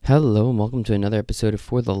Hello and welcome to another episode of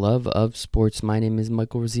For the Love of Sports. My name is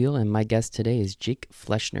Michael Raziel and my guest today is Jake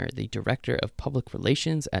Fleshner, the Director of Public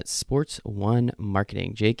Relations at Sports One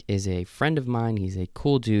Marketing. Jake is a friend of mine. He's a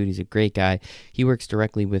cool dude. He's a great guy. He works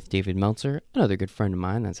directly with David Meltzer, another good friend of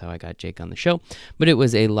mine. That's how I got Jake on the show. But it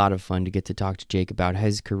was a lot of fun to get to talk to Jake about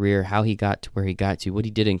his career, how he got to where he got to, what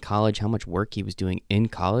he did in college, how much work he was doing in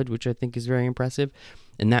college, which I think is very impressive.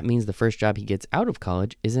 And that means the first job he gets out of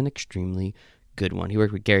college is an extremely good one. He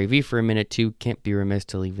worked with Gary Vee for a minute too. Can't be remiss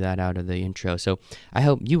to leave that out of the intro. So I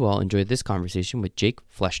hope you all enjoyed this conversation with Jake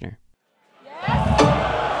Fleshner.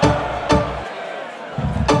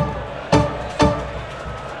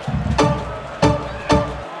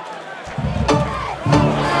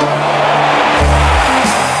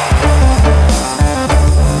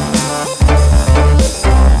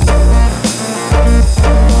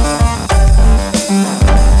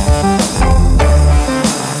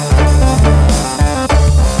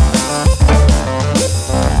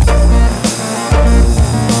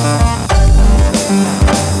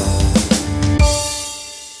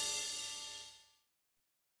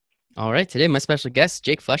 All right, today my special guest,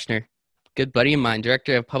 Jake Fleshner, good buddy of mine,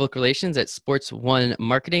 Director of Public Relations at Sports One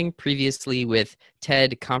Marketing, previously with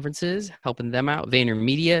TED Conferences, helping them out,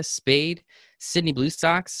 VaynerMedia, Spade, Sydney Blue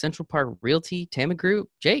Sox, Central Park Realty, Tama Group.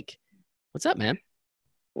 Jake, what's up, man?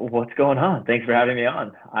 What's going on? Thanks for having me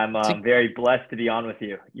on. I'm very blessed to be on with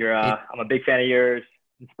you. I'm a big fan of yours,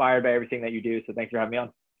 inspired by everything that you do, so thanks for having me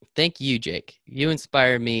on. Thank you, Jake. You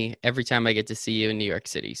inspire me every time I get to see you in New York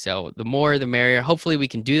City. So the more, the merrier. Hopefully we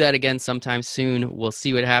can do that again sometime soon. We'll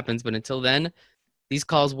see what happens. But until then, these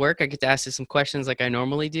calls work. I get to ask you some questions like I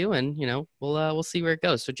normally do, and we'll see where it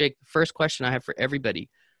goes. So, Jake, the first question I have for everybody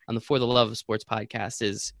on the For the Love of Sports podcast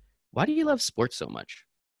is, why do you love sports so much?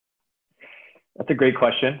 That's a great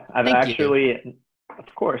question. I've actually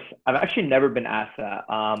never been asked that.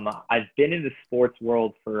 I've been in the sports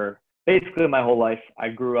world for basically my whole life. I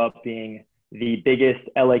grew up being the biggest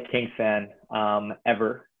LA Kings fan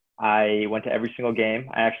ever. I went to every single game.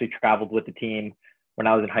 I actually traveled with the team when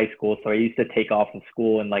I was in high school. So I used to take off from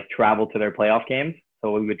school and travel to their playoff games.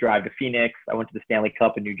 So we would drive to Phoenix. I went to the Stanley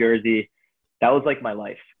Cup in New Jersey. That was my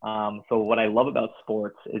life. So what I love about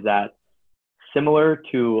sports is that, similar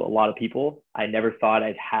to a lot of people, I never thought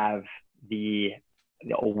I'd have the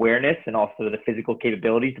awareness and also the physical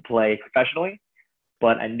capability to play professionally.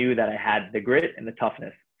 But I knew that I had the grit and the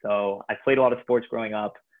toughness. So I played a lot of sports growing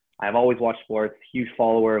up. I've always watched sports, huge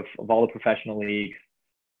follower of all the professional leagues.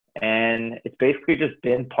 And it's basically just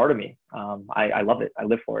been part of me. I love it. I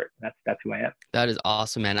live for it. That's who I am. That is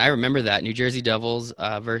awesome, man. I remember that New Jersey Devils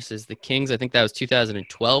versus the Kings. I think that was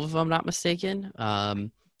 2012, if I'm not mistaken. I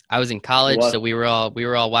was in college, so we were all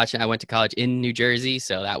watching. I went to college in New Jersey,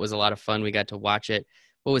 so that was a lot of fun. We got to watch it.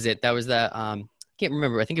 What was it? That was the can't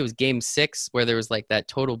remember. I think it was game 6 where there was that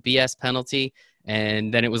total BS penalty,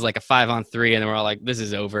 and then it was a 5-on-3, and then we're all like, this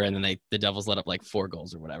is over. And then the Devils let up 4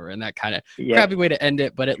 goals or whatever. And that kind of crappy way to end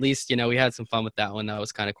it. But at least, we had some fun with that one. That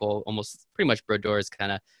was kind of cool. Almost pretty much Brodeur's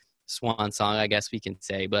kind of swan song, I guess we can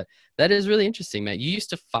say. But that is really interesting, man. You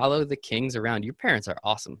used to follow the Kings around. Your parents are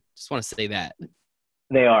awesome. Just want to say that.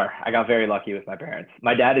 They are. I got very lucky with my parents.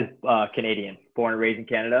 My dad is Canadian, born and raised in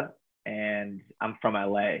Canada, and I'm from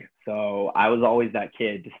LA. So I was always that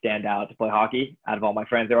kid to stand out to play hockey. Out of all my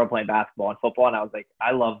friends, they were all playing basketball and football, and I was like,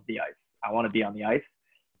 I love the ice. I want to be on the ice.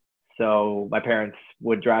 So my parents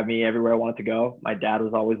would drive me everywhere I wanted to go. My dad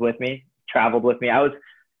was always with me, traveled with me. I was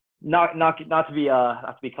not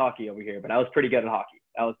to be cocky over here, but I was pretty good at hockey.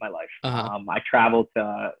 That was my life. I traveled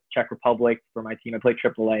to Czech Republic for my team. I played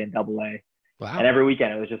AAA and AA. Wow. And every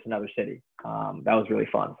weekend it was just another city. That was really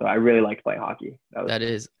fun. So I really liked playing hockey. That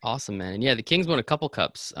is awesome, man. And yeah, the Kings won a couple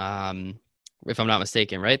cups, if I'm not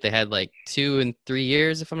mistaken, right? They had 2 and 3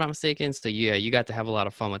 years, if I'm not mistaken. So yeah, you got to have a lot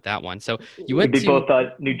of fun with that one. So you went to both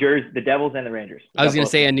New Jersey, the Devils and the Rangers. I was going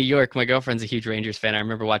to say in New York, my girlfriend's a huge Rangers fan. I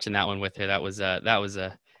remember watching that one with her. That was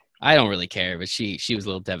I don't really care, but she was a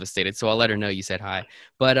little devastated. So I'll let her know you said hi.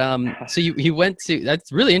 But so you went to,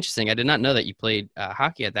 that's really interesting. I did not know that you played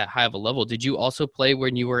hockey at that high of a level. Did you also play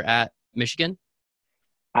when you were at Michigan?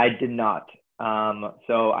 I did not.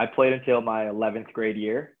 So I played until my 11th grade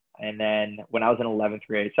year. And then when I was in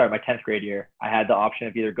my 10th grade year, I had the option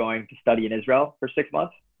of either going to study in Israel for 6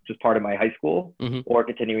 months, which was part of my high school, or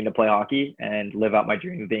continuing to play hockey and live out my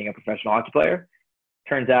dream of being a professional hockey player.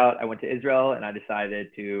 Turns out I went to Israel and I decided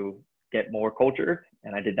to get more cultured,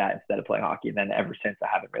 and I did that instead of playing hockey. And then ever since, I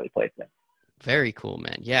haven't really played since. Very cool,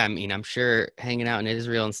 man. Yeah, I mean, I'm sure hanging out in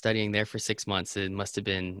Israel and studying there for 6 months, it must have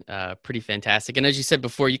been pretty fantastic. And as you said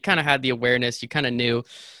before, you kind of had the awareness. You kind of knew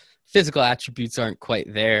physical attributes aren't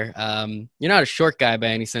quite there. You're not a short guy by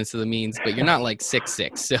any sense of the means, but you're not like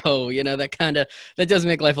 6'6". So, that does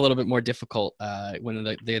make life a little bit more difficult when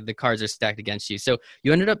the cards are stacked against you. So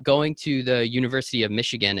you ended up going to the University of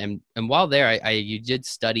Michigan. And while there, you did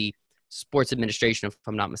study sports administration, if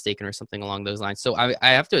I'm not mistaken, or something along those lines. So I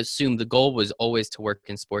have to assume the goal was always to work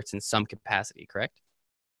in sports in some capacity, correct?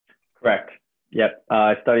 Correct. Yep.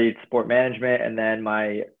 I studied sport management, and then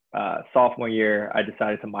my sophomore year, I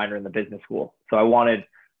decided to minor in the business school. So I wanted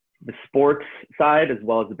the sports side as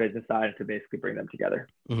well as the business side to basically bring them together.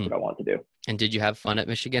 That's what I want to do. And did you have fun at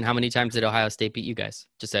Michigan? How many times did Ohio State beat you guys?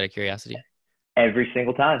 Just out of curiosity. Every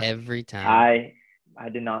single time. Every time. I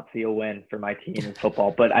did not see a win for my team in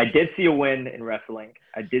football, but I did see a win in wrestling.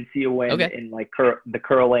 I did see a win in like the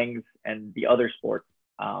curlings and the other sports,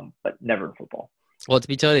 but never in football. Well, to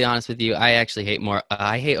be totally honest with you, I actually hate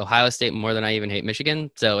Ohio State more than I even hate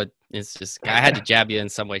Michigan. So it's just, I had to jab you in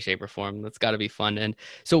some way, shape, or form. That's got to be fun. And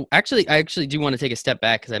so I actually do want to take a step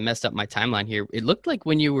back because I messed up my timeline here. It looked like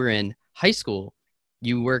when you were in high school,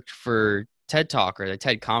 you worked for TED Talk or the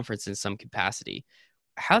TED Conference in some capacity.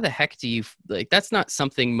 How the heck do you, like, that's not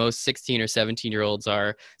something most 16 or 17-year-olds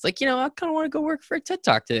are. It's like, I kind of want to go work for a TED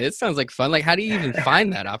Talk today. It sounds like fun. Like, how do you even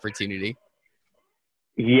find that opportunity?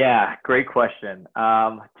 Yeah, great question.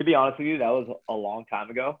 To be honest with you, that was a long time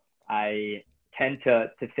ago. I tend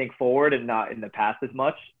to think forward and not in the past as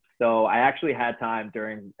much. So I actually had time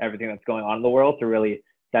during everything that's going on in the world to really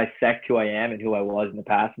dissect who I am and who I was in the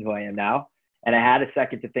past and who I am now. And I had a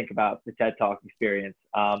second to think about the TED Talk experience.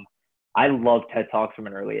 I loved TED Talks from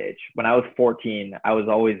an early age. When I was 14, I was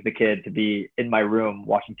always the kid to be in my room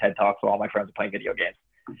watching TED Talks while all my friends were playing video games.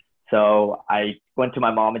 So I went to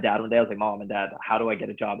my mom and dad one day. I was like, Mom and Dad, how do I get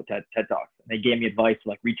a job at TED Talks? And they gave me advice to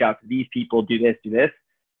like reach out to these people, do this, do this.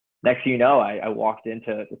 Next thing you know, I walked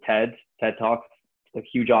into the TED Talks, like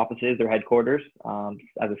huge offices, their headquarters,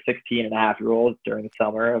 as a 16-and-a-half-year-old during the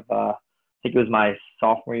summer of, I think it was my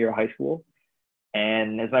sophomore year of high school.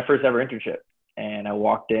 And it was my first ever internship. And I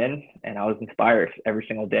walked in and I was inspired every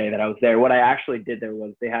single day that I was there. What I actually did there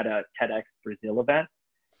was they had a TEDx Brazil event,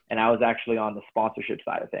 and I was actually on the sponsorship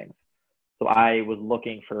side of things. So I was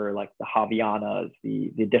looking for like the Havaianas,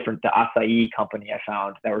 the acai company I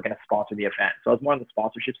found that were going to sponsor the event. So I was more on the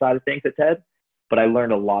sponsorship side of things at TED, but I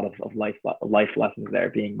learned a lot of life lessons there,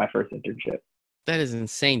 being my first internship. That is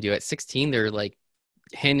insane, dude. At 16, they're like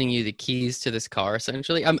handing you the keys to this car,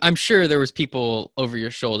 essentially. I'm sure there was people over your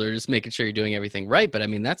shoulder just making sure you're doing everything right. But I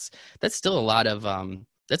mean, that's still a lot of,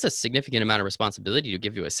 that's a significant amount of responsibility to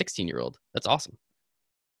give you a 16-year-old. That's awesome.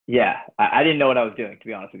 Yeah, I didn't know what I was doing, to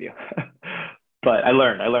be honest with you. But I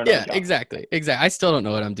learned. Yeah, exactly. I still don't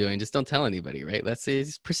know what I'm doing. Just don't tell anybody, right?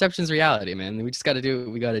 Perception's reality, man. We just got to do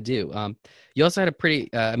what we got to do. You also had a pretty,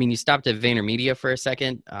 you stopped at VaynerMedia for a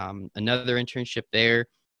second, another internship there.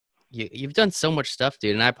 You've done so much stuff,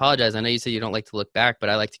 dude. And I apologize. I know you said you don't like to look back, but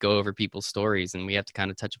I like to go over people's stories, and we have to kind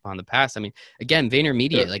of touch upon the past. I mean, again,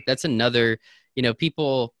 VaynerMedia, like that's another,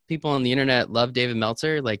 people on the internet love David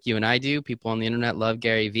Meltzer like you and I do. People on the internet love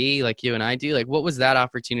Gary Vee like you and I do. Like, what was that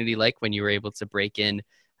opportunity like when you were able to break in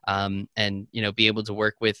and, be able to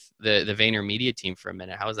work with the VaynerMedia team for a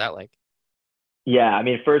minute? How was that like? Yeah, I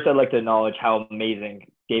mean, first I'd like to acknowledge how amazing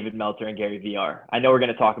David Meltzer and Gary Vee are. I know we're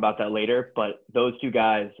going to talk about that later, but those two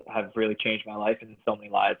guys have really changed my life and so many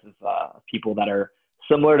lives of people that are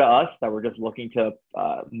similar to us, that we're just looking to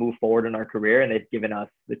move forward in our career, and they've given us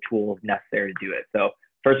the tools necessary to do it. So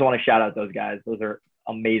first I want to shout out those guys. Those are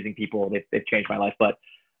amazing people. They've changed my life. But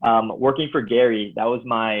working for Gary, that was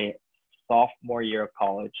my sophomore year of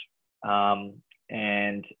college.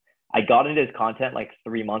 And I got into his content like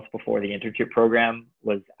 3 months before the internship program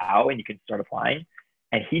was out and you could start applying.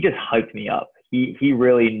 And he just hyped me up. He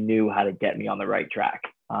really knew how to get me on the right track.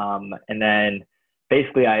 And then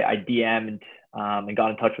basically I DM'd and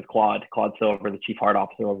got in touch with Claude Silver, the chief heart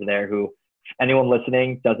officer over there, who, if anyone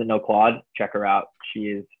listening doesn't know Claude, check her out. She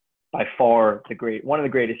is by far one of the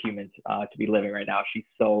greatest humans to be living right now. She's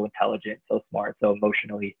so intelligent, so smart, so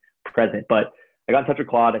emotionally present. But I got in touch with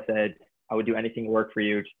Claude. I said, I would do anything to work for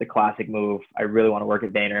you. Just the classic move. I really want to work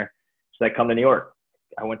at Vayner. So I come to New York.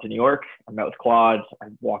 I went to New York. I met with Claude. I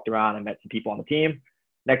walked around. I met some people on the team.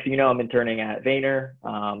 Next thing you know, I'm interning at Vayner.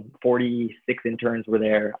 46 interns were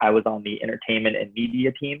there. I was on the entertainment and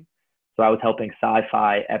media team. So I was helping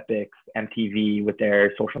Sci-Fi, Epix, MTV with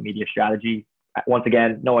their social media strategy. Once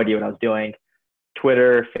again, no idea what I was doing.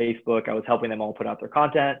 Twitter, Facebook, I was helping them all put out their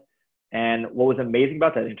content. And what was amazing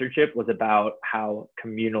about that internship was about how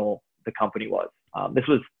communal the company was. This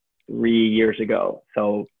was 3 years ago.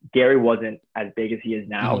 So Gary wasn't as big as he is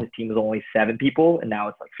now. His team was only 7 people, and now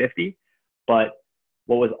it's like 50. But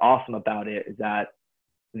what was awesome about it is that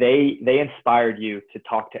they inspired you to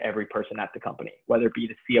talk to every person at the company, whether it be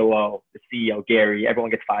the COO, the CEO, Gary. Everyone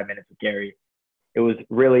gets 5 minutes with Gary. It was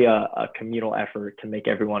really a communal effort to make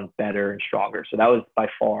everyone better and stronger. So that was by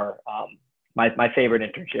far my favorite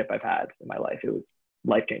internship I've had in my life. It was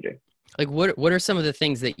life-changing. Like what are some of the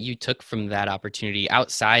things that you took from that opportunity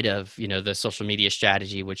outside of, the social media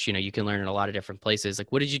strategy, which, you can learn in a lot of different places?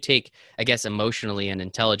 Like, what did you take, I guess, emotionally and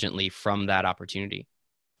intelligently from that opportunity?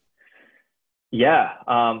 Yeah,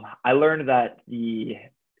 I learned that the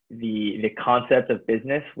concept of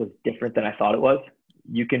business was different than I thought it was.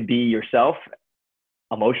 You can be yourself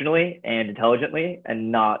emotionally and intelligently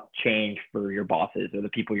and not change for your bosses or the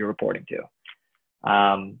people you're reporting to.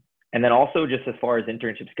 And then also just as far as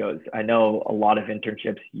internships goes, I know a lot of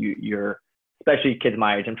internships, you're, especially kids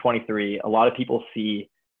my age, I'm 23, a lot of people see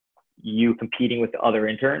you competing with other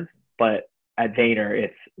interns, but at Vayner,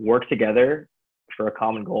 it's work together for a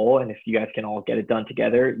common goal. And if you guys can all get it done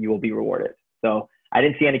together, you will be rewarded. So I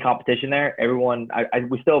didn't see any competition there. Everyone,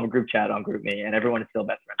 we still have a group chat on GroupMe, and everyone is still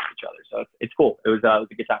best friends with each other. So it's cool. It was a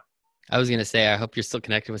good time. I was going to say, I hope you're still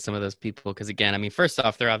connected with some of those people. Because again, I mean, first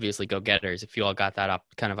off, they're obviously go-getters. If you all got that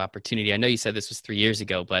kind of opportunity, I know you said this was 3 years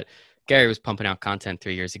ago, but Gary was pumping out content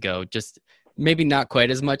 3 years ago. Just maybe not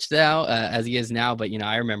quite as much now as he is now. But,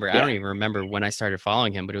 I remember, I don't even remember when I started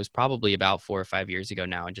following him, but it was probably about 4 or 5 years ago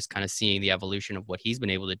now. And just kind of seeing the evolution of what he's been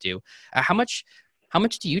able to do. How much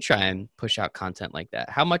do you try and push out content like that?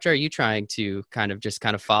 How much are you trying to kind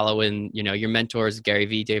of follow in, your mentors, Gary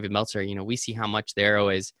Vee, David Meltzer? We see how much they're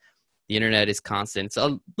always, the internet is constant. It's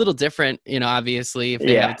a little different, obviously, if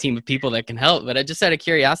they have a team of people that can help. But I just out of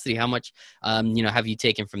curiosity, how much, have you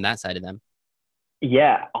taken from that side of them?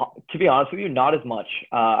 Yeah, to be honest with you, not as much.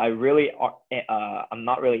 I'm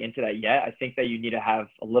not really into that yet. I think that you need to have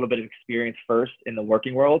a little bit of experience first in the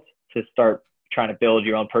working world to start trying to build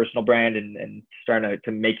your own personal brand and starting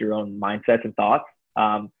to make your own mindsets and thoughts.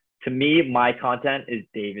 To me, my content is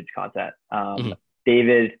David's content.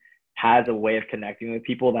 David has a way of connecting with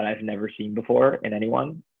people that I've never seen before in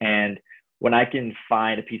anyone. And when I can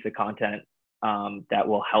find a piece of content that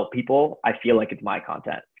will help people, I feel like it's my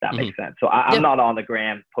content, if that makes sense. So I'm not on the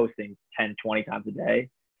gram posting 10, 20 times a day.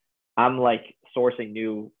 I'm like sourcing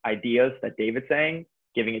new ideas that David's saying,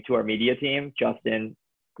 giving it to our media team. Justin,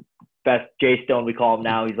 best Jay Stone, we call him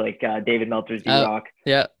now. He's like David Meltzer's D-Rock.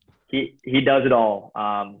 He does it all.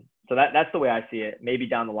 So that's the way I see it. Maybe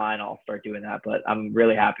down the line I'll start doing that, but I'm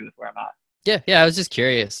really happy with where I'm at. Yeah. I was just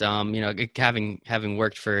curious. Having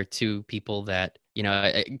worked for two people that,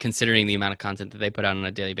 considering the amount of content that they put out on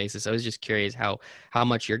a daily basis, I was just curious how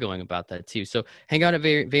much you're going about that too. So hang out at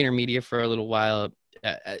VaynerMedia for a little while.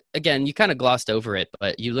 Again, you kind of glossed over it,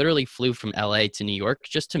 but you literally flew from LA to New York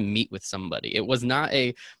just to meet with somebody. It was not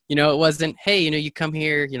it wasn't, hey, you come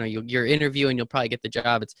here, you're interviewing, you'll probably get the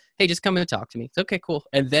job. It's, hey, just come and talk to me. It's okay, cool.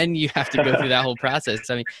 And then you have to go through that whole process.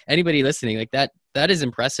 I mean, anybody listening like that is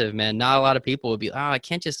impressive, man. Not a lot of people would be, I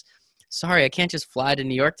can't just fly to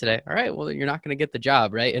New York today. All right, well, you're not going to get the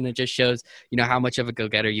job, right? And it just shows, how much of a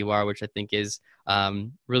go-getter you are, which I think is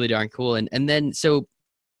really darn cool. And then, so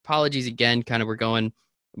apologies again,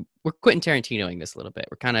 we're Quentin Tarantinoing this a little bit.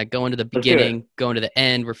 We're kind of going to the beginning, going to the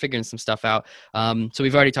end. We're figuring some stuff out. So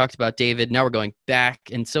we've already talked about David. Now we're going back.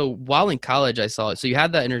 And so while in college, I saw it. So you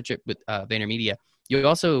had that internship with VaynerMedia. You're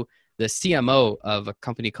also the CMO of a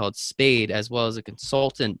company called Spade, as well as a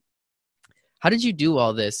consultant. How did you do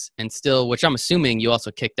all this and still, which I'm assuming you also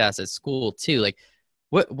kicked ass at school too? Like,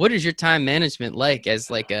 what is your time management like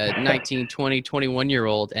as like a 19, 20,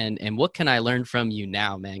 21-year-old? And what can I learn from you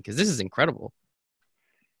now, man? Because this is incredible.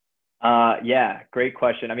 Yeah, great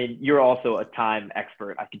question. I mean, you're also a time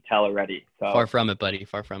expert. I can tell already. So. Far from it, buddy.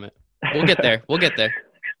 Far from it. We'll get there. We'll get there.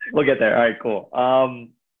 We'll get there. All right, cool.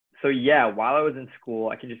 So yeah, while I was in school,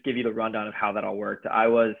 I can just give you the rundown of how that all worked. I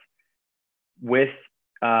was with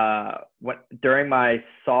during my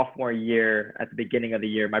sophomore year, at the beginning of the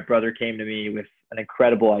year, my brother came to me with an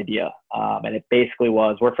incredible idea. And it basically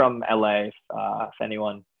was, we're from LA. If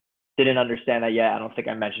anyone didn't understand that yet, I don't think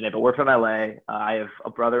I mentioned it, but we're from LA. I have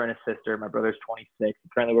a brother and a sister. My brother's 26. He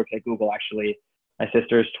currently works at Google, actually. My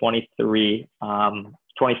sister's 24,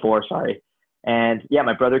 sorry. And yeah,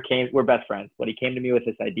 my brother we're best friends, but he came to me with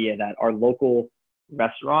this idea that our local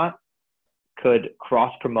restaurant could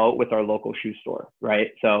cross promote with our local shoe store, right?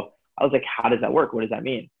 So I was like, how does that work? What does that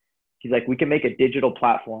mean? He's like, we can make a digital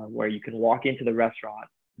platform where you can walk into the restaurant.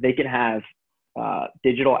 They can have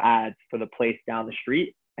digital ads for the place down the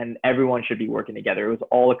street, and everyone should be working together. It was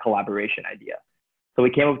all a collaboration idea. So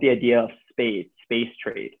we came up with the idea of space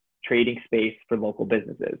trade, trading space for local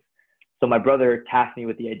businesses. So my brother tasked me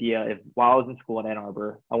with the idea of, while I was in school in Ann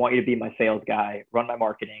Arbor, I want you to be my sales guy, run my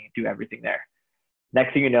marketing, do everything there.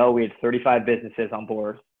 Next thing you know, we had 35 businesses on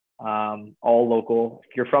board, all local.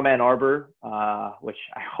 If you're from Ann Arbor, which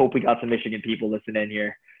I hope we got some Michigan people listening in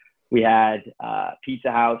here, we had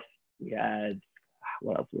Pizza House, we had,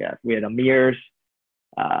 what else we had? We had Amir's,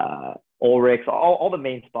 Ulrich's, all the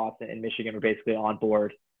main spots in Michigan were basically on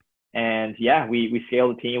board. And yeah, we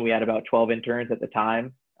scaled the team. We had about 12 interns at the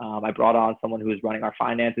time. I brought on someone who was running our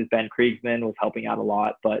finances. Ben Kriegsman was helping out a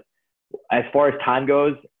lot. But as far as time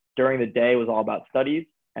goes, during the day was all about studies,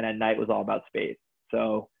 and at night was all about space.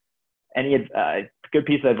 So any good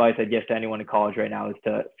piece of advice I'd give to anyone in college right now is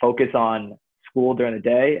to focus on school during the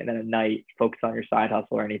day, and then at night, focus on your side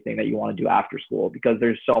hustle or anything that you want to do after school, because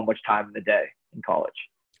there's so much time in the day in college.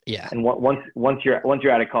 Yeah. And once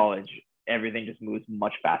you're out of college, everything just moves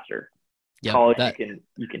much faster. Yep, college,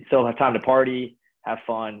 you can still have time to party, have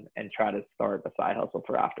fun, and try to start a side hustle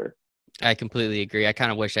for after. I completely agree. I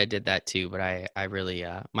kind of wish I did that too, but I really,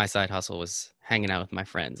 my side hustle was hanging out with my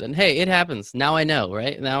friends, and hey, it happens. Now I know,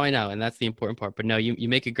 right? Now I know. And that's the important part. But no, you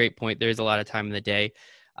make a great point. There's a lot of time in the day,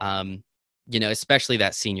 especially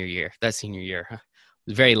that senior year,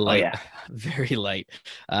 very light, very light.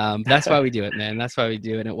 That's why we do it, man. That's why we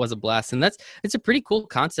do it. And it was a blast. And it's a pretty cool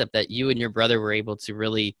concept that you and your brother were able to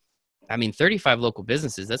really, 35 local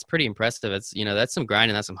businesses, that's pretty impressive. It's, that's some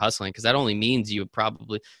grinding, that's some hustling, because that only means it's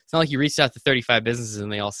not like you reached out to 35 businesses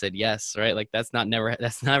and they all said yes, right? Like that's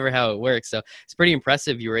never how it works. So it's pretty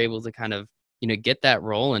impressive you were able to kind of, get that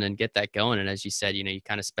rolling and get that going. And as you said, you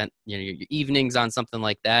kind of spent, your evenings on something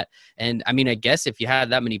like that. And I guess if you had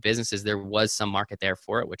that many businesses, there was some market there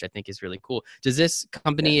for it, which I think is really cool. Does this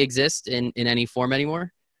company exist in any form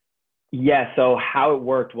anymore? Yeah. So how it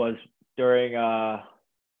worked was during,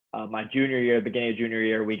 my beginning of junior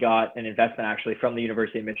year, we got an investment actually from the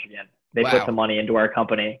University of Michigan. They put some money into our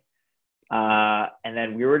company. And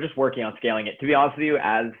then we were just working on scaling it. To be honest with you,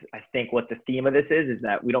 as I think what the theme of this is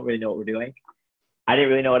that we don't really know what we're doing. I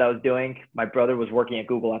didn't really know what I was doing. My brother was working at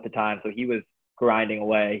Google at the time, so he was grinding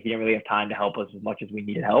away. He didn't really have time to help us as much as we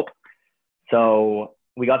needed help. So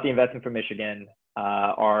we got the investment from Michigan.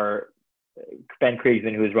 Our Ben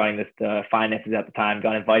Kriegsman, who was running the finances at the time,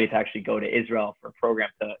 got invited to actually go to Israel for a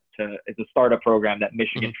program it's a startup program that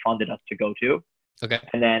Michigan funded us to go to. Okay.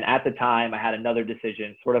 And then at the time, I had another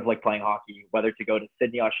decision, sort of like playing hockey, whether to go to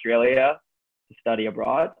Sydney, Australia to study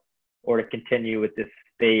abroad, or to continue with this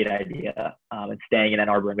Spade idea and staying in Ann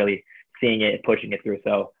Arbor and really seeing it and pushing it through.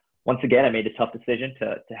 So once again, I made a tough decision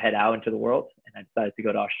to head out into the world, and I decided to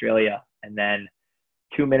go to Australia. And then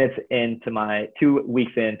 2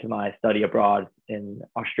 weeks into my study abroad in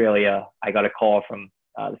Australia, I got a call from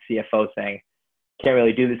the CFO saying, can't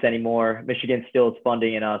really do this anymore. Michigan still is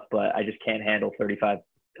funding in us, but I just can't handle 35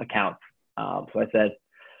 accounts. So I said,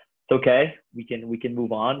 it's okay. We can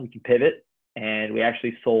move on. We can pivot. And we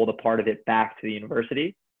actually sold a part of it back to the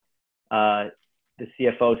university. The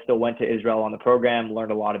CFO still went to Israel on the program,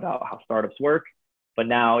 learned a lot about how startups work. But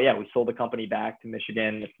now, we sold the company back to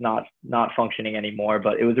Michigan. It's not functioning anymore,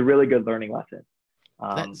 but it was a really good learning lesson.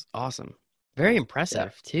 That's awesome. Very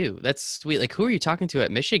impressive too. That's sweet. Like, who are you talking to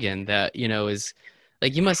at Michigan that, is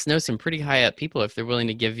like, you must know some pretty high up people if they're willing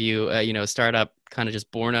to give you, a startup kind of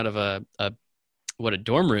just born out of a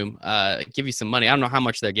dorm room, give you some money. I don't know how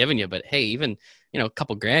much they're giving you, but hey, even, a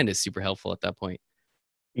couple grand is super helpful at that point.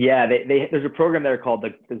 Yeah. There's a program there called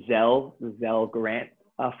the Zell Grant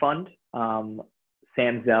Fund.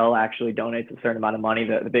 Sam Zell actually donates a certain amount of money.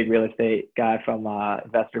 The big real estate guy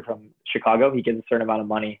investor from Chicago, he gives a certain amount of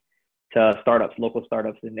money to startups, local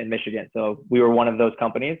startups in Michigan. So we were one of those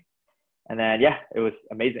companies. And then, it was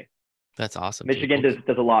amazing. That's awesome. Michigan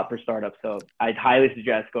does a lot for startups. So I'd highly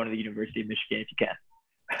suggest going to the University of Michigan if you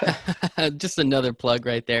can. Just another plug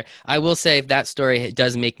right there. I will say that story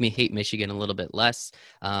does make me hate Michigan a little bit less.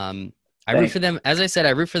 I root for them. As I said,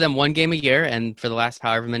 I root for them one game a year, and for the last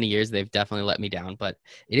however many years, they've definitely let me down. But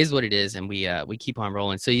it is what it is, and we keep on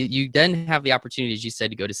rolling. So you then have the opportunity, as you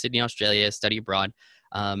said, to go to Sydney, Australia, study abroad.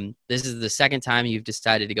 This is the second time you've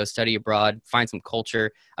decided to go study abroad, find some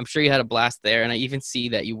culture. I'm sure you had a blast there, and I even see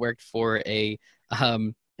that you worked for an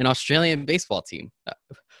Australian baseball team.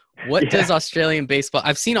 What does Australian baseball?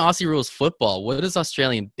 I've seen Aussie rules football. What does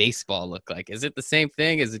Australian baseball look like? Is it the same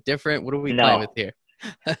thing? Is it different? What are we playing with here?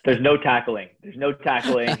 There's no tackling. They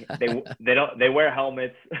wear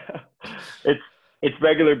helmets. It's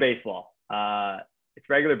regular baseball. It's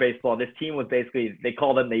regular baseball. This team was basically, they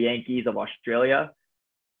call them the Yankees of Australia,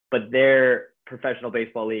 but their professional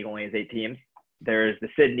baseball league only has 8 teams. There's the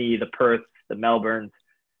Sydney, the Perth, the Melbournes.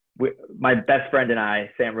 My best friend and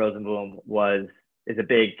I, Sam Rosenblum, was is a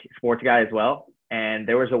big sports guy as well. And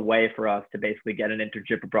there was a way for us to basically get an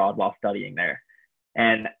internship abroad while studying there.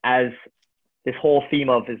 And as this whole theme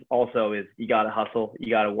of is you got to hustle, you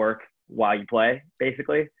got to work while you play,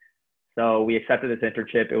 basically. So we accepted this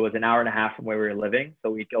internship. It was an hour and a half from where we were living.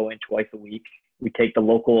 So we'd go in twice a week. We'd take the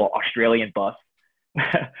local Australian bus.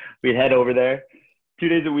 We'd head over there 2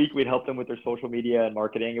 days a week. We'd help them with their social media and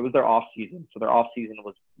marketing. It was their off season. So their off season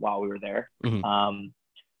was while we were there. Mm-hmm.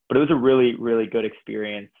 But it was a really, really good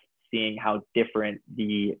experience seeing how different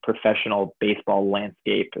the professional baseball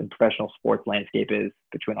landscape and professional sports landscape is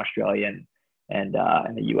between Australia and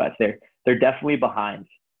the US. They're definitely behind.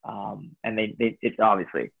 And it's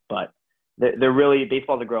obviously, but they're really,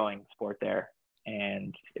 baseball's a growing sport there.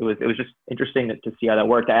 And it was just interesting to see how that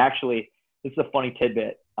worked. This is a funny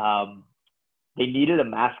tidbit. They needed a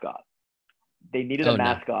mascot.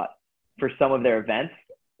 For some of their events.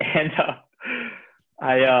 And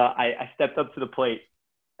I stepped up to the plate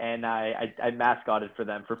and I mascotted for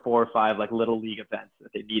them for 4 or 5 like little league events that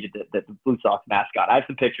they needed the Blue Sox mascot. I have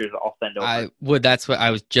some pictures I'll send over. That's what I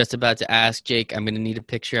was just about to ask, Jake. I'm going to need a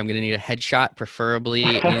picture. I'm going to need a headshot, preferably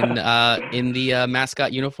in the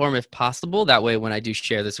mascot uniform if possible. That way, when I do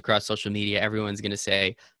share this across social media, everyone's going to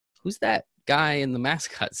say, "Who's that guy in the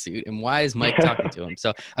mascot suit and why is Mike talking to him?"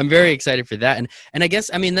 So I'm very excited for that. And I guess,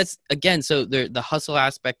 I mean, that's again, so the hustle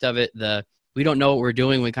aspect of it, we don't know what we're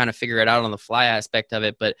doing. We kind of figure it out on the fly aspect of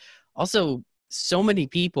it. But also, so many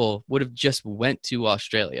people would have just went to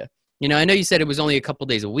Australia. You know, I know you said it was only a couple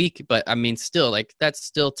days a week, but I mean, still, like, that's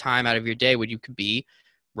still time out of your day when you could be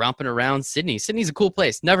romping around Sydney. Sydney's a cool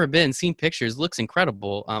place. Never been, seen pictures, looks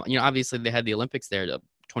incredible. You know, obviously they had the Olympics there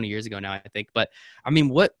 20 years ago now, I think. But I mean,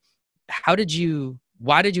 why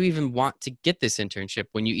did you even want to get this internship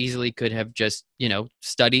when you easily could have just, you know,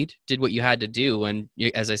 studied, did what you had to do, and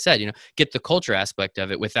as I said, you know, get the culture aspect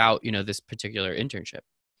of it without, you know, this particular internship?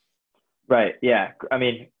 Right. Yeah. I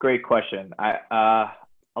mean, great question. I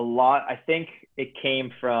think it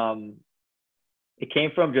came from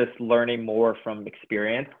just learning more from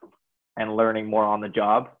experience and learning more on the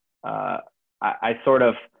job. I sort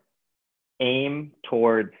of aim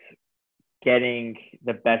towards getting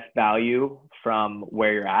the best value from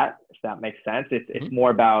where you're at, if that makes sense. It's more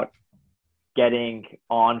about getting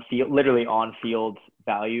literally on field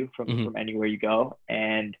value from anywhere you go.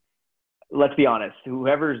 And let's be honest,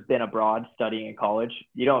 whoever's been abroad studying in college,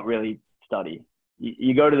 you don't really study.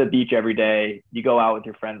 You go to the beach every day. You go out with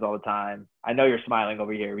your friends all the time. I know you're smiling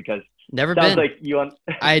over here because never been. Like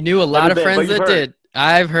I knew a lot of friends that did.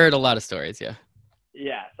 I've heard a lot of stories. Yeah.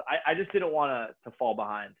 Yeah. So I just didn't want to fall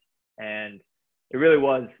behind. And it really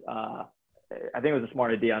was, I think it was a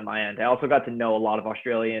smart idea on my end. I also got to know a lot of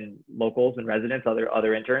Australian locals and residents,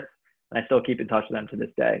 other interns, and I still keep in touch with them to this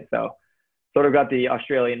day. So sort of got the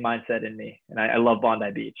Australian mindset in me, and I love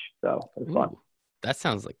Bondi Beach. So it was fun. That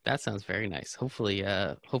sounds very nice. Hopefully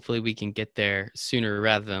we can get there sooner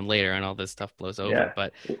rather than later and all this stuff blows over. Yeah.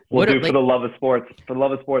 But we'll do for the love of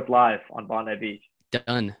sports live on Bondi Beach.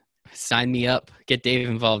 Done. Sign me up. Get Dave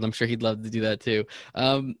involved. I'm sure he'd love to do that too.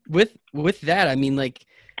 With that, I mean, like,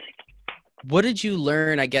 what did you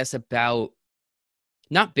learn, I guess, about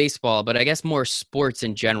not baseball, but I guess more sports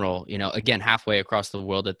in general, you know, again, halfway across the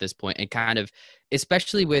world at this point, and kind of,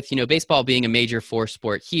 especially with, you know, baseball being a major force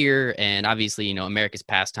sport here, and obviously, you know, America's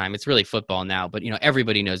pastime, it's really football now, but, you know,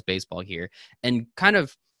 everybody knows baseball here. And kind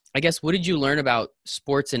of, I guess, what did you learn about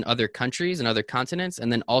sports in other countries and other continents,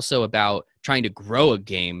 and then also about trying to grow a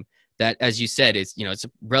game that, as you said, is, you know, it's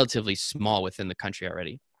relatively small within the country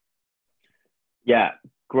already? Yeah.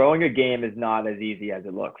 Growing a game is not as easy as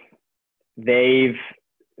it looks.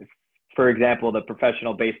 For example, the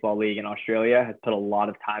Professional Baseball League in Australia has put a lot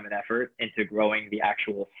of time and effort into growing the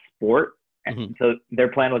actual sport. And so their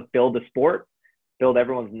plan was build the sport, build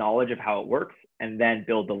everyone's knowledge of how it works, and then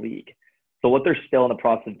build the league. So what they're still in the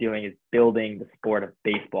process of doing is building the sport of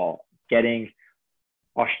baseball, getting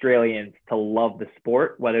Australians to love the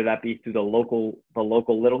sport, whether that be through the local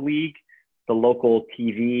little league, the local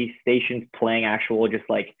TV stations playing actual just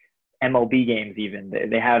like MLB games. Even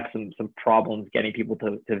they have some problems getting people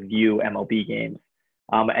to view MLB games,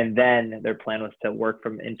 and then their plan was to work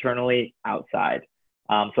from internally outside.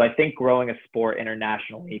 So I think growing a sport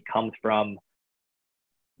internationally comes from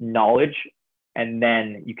knowledge, and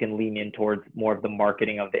then you can lean in towards more of the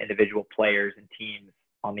marketing of the individual players and teams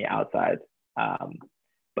on the outside.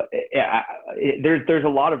 But there's a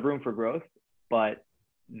lot of room for growth, but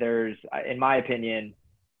in my opinion,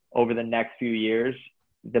 over the next few years,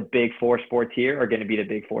 the big four sports here are going to be the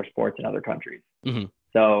big four sports in other countries.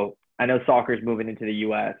 So I know soccer is moving into the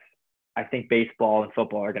U.S. I think baseball and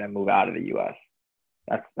football are going to move out of the U.S.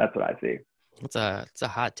 That's what I see. It's a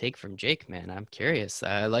hot take from Jake, man. I'm curious.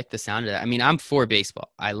 I like the sound of that. I mean, I'm for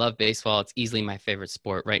baseball. I love baseball. It's easily my favorite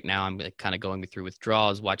sport right now. I'm like, kind of going through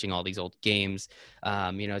withdrawals, watching all these old games.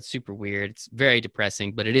 It's super weird. It's very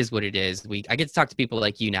depressing, but it is what it is. I get to talk to people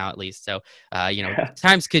like you now, at least. So,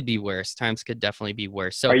 times could be worse. Times could definitely be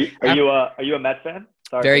worse. So, Are you a Mets fan?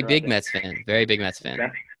 Sorry for very big interrupting. Mets fan. Very big Mets fan.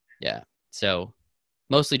 Okay. Yeah. So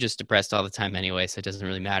mostly just depressed all the time anyway, so it doesn't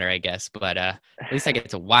really matter, I guess. But at least I get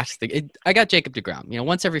to watch I got Jacob deGrom.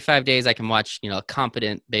 Once every 5 days, I can watch a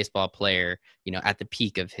competent baseball player, at the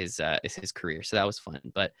peak of his career. So that was fun.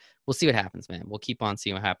 But we'll see what happens, man. We'll keep on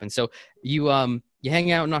seeing what happens. So you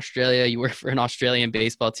hang out in Australia. You work for an Australian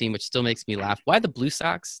baseball team, which still makes me laugh. Why the Blue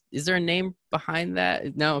Sox? Is there a name behind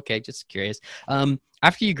that? No, okay, just curious.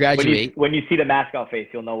 After you graduate, When you see the mascot face,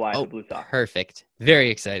 you'll know why it's the Blue Sox. Perfect. Very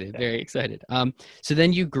excited. Very excited. So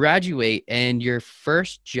then you graduate, and your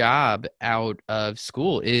first job out of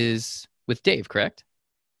school is with Dave, correct?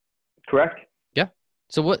 Correct. Yeah.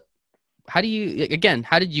 So how did you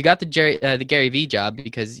got the Gary Vee job,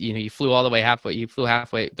 because you flew all the way halfway,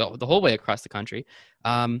 the whole way across the country.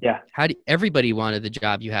 Yeah. Everybody wanted the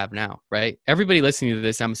job you have now, right? Everybody listening to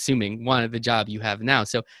this, I'm assuming, wanted the job you have now.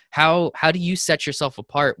 So how do you set yourself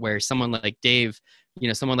apart where someone like Dave,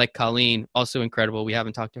 someone like Colleen, also incredible. We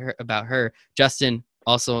haven't talked to her about her. Justin,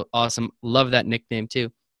 also awesome. Love that nickname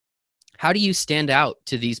too. How do you stand out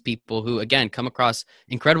to these people who, again, come across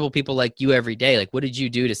incredible people like you every day? Like, what did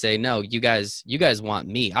you do to say, no, you guys want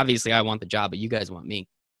me? Obviously, I want the job, but you guys want me.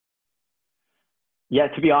 Yeah,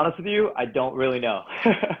 to be honest with you, I don't really know.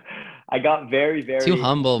 I got very, very too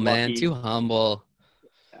humble, lucky. Man. Too humble.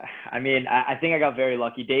 I mean, I think I got very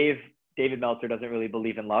lucky. David Meltzer doesn't really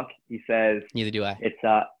believe in luck. He says, neither do I. It's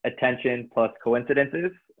attention plus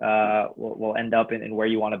coincidences will end up in where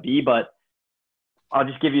you want to be. But I'll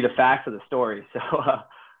just give you the facts of the story. So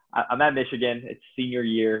I'm at Michigan. It's senior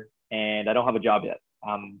year, and I don't have a job yet.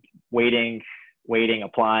 I'm waiting,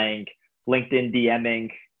 applying, LinkedIn DMing.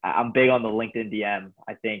 I'm big on the LinkedIn DM.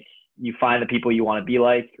 I think you find the people you want to be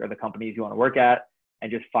like or the companies you want to work at, and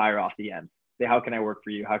just fire off DMs. Say, how can I work for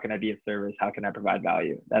you? How can I be of service? How can I provide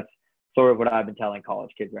value? That's sort of what I've been telling college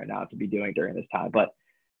kids right now to be doing during this time. But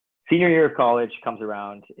senior year of college comes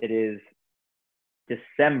around. It is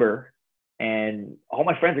December, and all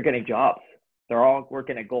my friends are getting jobs. They're all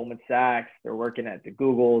working at Goldman Sachs. They're working at the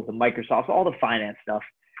Googles, the Microsofts, all the finance stuff.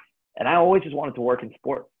 And I always just wanted to work in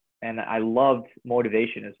sports. And I loved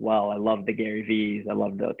motivation as well. I loved the Gary Vees. I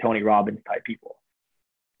loved the Tony Robbins type people.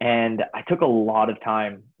 And I took a lot of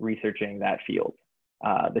time researching that field.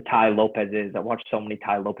 The Tai Lopez's. I watched so many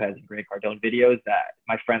Tai Lopez and Grant Cardone videos that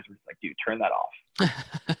my friends were like, dude, turn that off.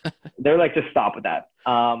 They're like, just stop with that.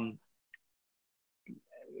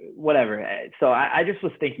 Whatever. So I just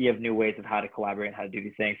was thinking of new ways of how to collaborate and how to do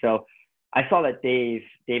these things. So I saw that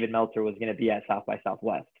David Meltzer was going to be at South by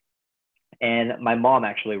Southwest. And my mom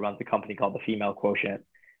actually runs a company called the Female Quotient.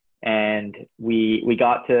 And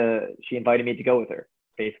she invited me to go with her,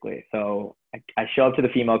 basically. So I show up to the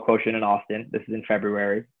Female Quotient in Austin. This is in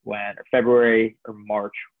February or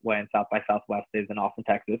March, when South by Southwest is in Austin,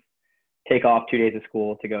 Texas. Take off 2 days of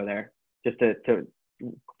school to go there, just to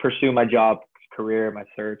pursue my job, career, my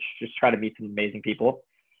search, just try to meet some amazing people.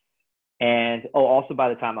 And also by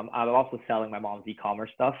the time I'm also selling my mom's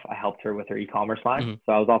e-commerce stuff. I helped her with her e-commerce line. Mm-hmm.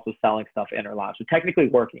 So I was also selling stuff in her lounge. So technically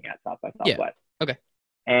working at South by Southwest. Yeah. Okay.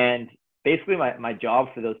 And basically my job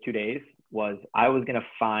for those 2 days was I was going to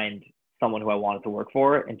find someone who I wanted to work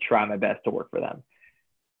for and try my best to work for them.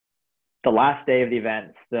 The last day of the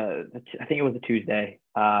event, I think it was a Tuesday,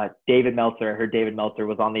 David Meltzer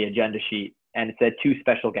was on the agenda sheet, and it said 2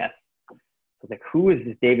 special guests. I was like, who is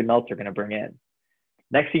this David Meltzer going to bring in?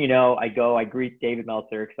 Next thing you know, I greet David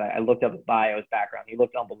Meltzer because I looked up his bio, his background. He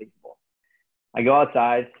looked unbelievable. I go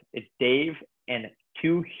outside. It's Dave and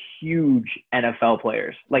 2 huge NFL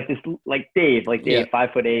players. Dave, yeah.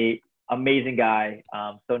 5'8", amazing guy,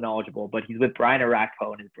 so knowledgeable. But he's with Brian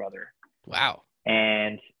Orakpo and his brother. Wow.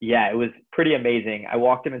 And yeah, it was pretty amazing. I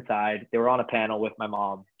walked him inside. They were on a panel with my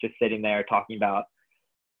mom, just sitting there talking about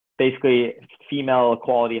basically female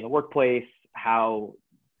equality in the workplace, how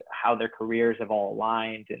their careers have all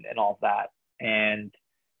aligned and all of that. And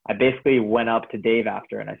I basically went up to Dave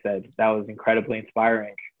after and I said, that was incredibly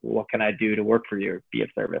inspiring. What can I do to work for you or be of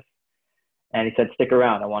service? And he said, stick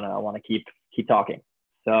around. I want to keep talking.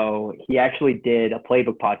 So he actually did a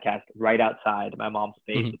playbook podcast right outside my mom's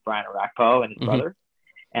space mm-hmm. with Brian Orakpo and his mm-hmm. brother.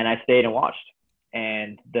 And I stayed and watched.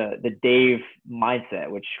 And the Dave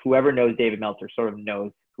mindset, which whoever knows David Meltzer sort of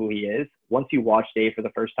knows who he is. Once you watch Dave for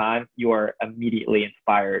the first time, you are immediately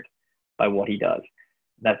inspired by what he does.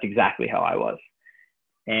 That's exactly how I was.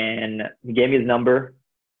 and he gave me his number.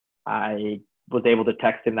 I was able to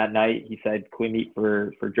text him that night. He said, "Can we meet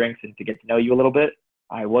for drinks and to get to know you a little bit?"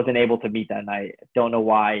 I wasn't able to meet that night. Don't know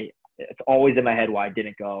why. It's always in my head why I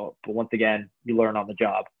didn't go. But once again, you learn on the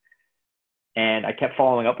job. And I kept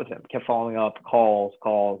following up with him, kept following up, calls,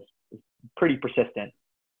 pretty persistent.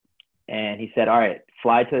 And he said, "All right,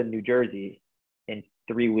 fly to New Jersey in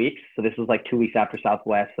 3 weeks." So this was like 2 weeks after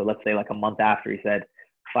Southwest. So let's say like a month after. He said,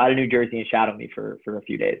 "Fly to New Jersey and shadow me for a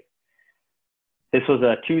few days." This was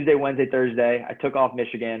a Tuesday, Wednesday, Thursday. I took off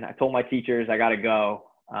Michigan. I told my teachers I got to go.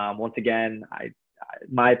 Once again,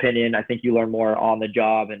 my opinion, I think you learn more on the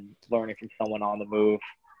job and learning from someone on the move.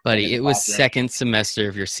 Buddy, it was second semester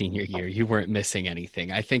of your senior year. You weren't missing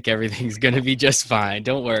anything. I think everything's going to be just fine.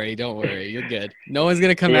 Don't worry. You're good. No one's going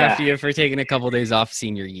to come after you for taking a couple of days off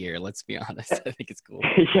senior year. Let's be honest. I think it's cool.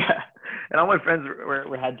 Yeah. And all my friends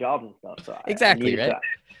were had jobs and stuff. So exactly, right?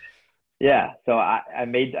 Yeah. So I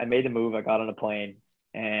made the move. I got on a plane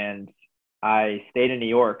and I stayed in New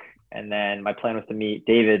York. And then my plan was to meet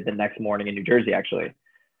David the next morning in New Jersey, actually.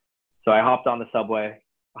 So I hopped on the subway.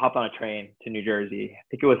 Hopped on a train to New Jersey. I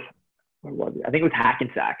think it was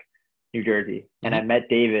Hackensack, New Jersey. And I met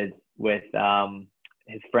David with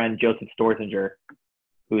his friend Joseph Storzinger,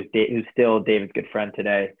 who's still David's good friend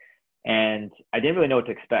today. And I didn't really know what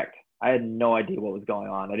to expect. I had no idea what was going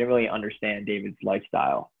on. I didn't really understand David's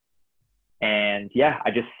lifestyle. And yeah,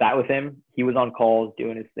 I just sat with him. He was on calls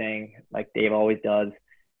doing his thing like Dave always does.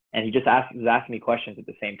 And he just was asking me questions at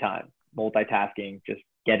the same time, multitasking, just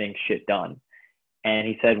getting shit done. And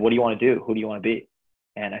he said, "What do you want to do? Who do you want to be?"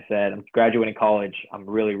 And I said, "I'm graduating college. I'm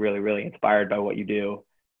really, really, really inspired by what you do.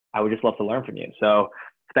 I would just love to learn from you." So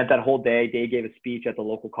spent that whole day. Dave gave a speech at the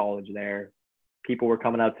local college there. People were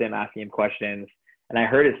coming up to him, asking him questions. And I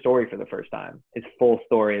heard his story for the first time, his full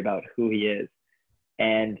story about who he is.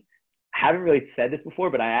 And I haven't really said this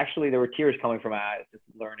before, but there were tears coming from my eyes just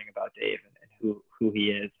learning about Dave and who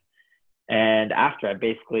he is. And after, I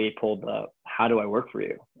basically pulled the, "How do I work for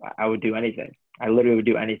you?" I would do anything. I literally would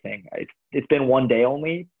do anything. It's been one day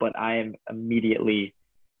only, but I am immediately,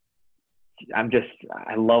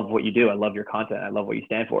 I love what you do. I love your content. I love what you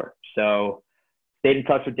stand for. So stayed in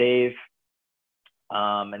touch with Dave.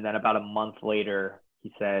 And then about a month later,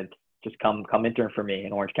 he said, "Just come intern for me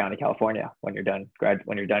in Orange County, California when you're done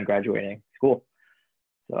graduating school."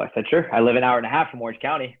 So I said, "Sure." I live an hour and a half from Orange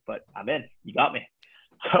County, but I'm in. You got me.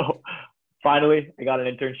 So finally, I got an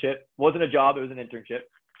internship. Wasn't a job. It was an internship.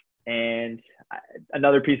 And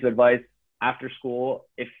another piece of advice after school,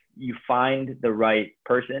 if you find the right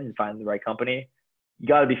person, you find the right company, you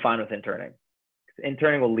got to be fine with interning.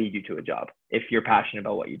 Interning will lead you to a job if you're passionate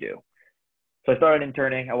about what you do. So I started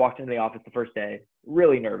interning. I walked into the office the first day,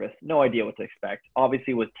 really nervous, no idea what to expect.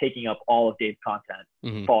 Obviously was taking up all of Dave's content,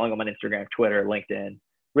 following him on Instagram, Twitter, LinkedIn,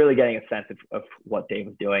 really getting a sense of what Dave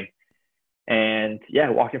was doing. And yeah,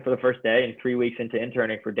 walked in for the first day, and 3 weeks into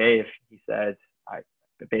interning for Dave, he said, I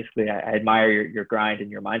admire your grind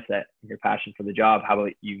and your mindset and your passion for the job. How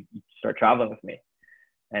about you start traveling with me?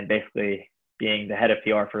 And basically being the head of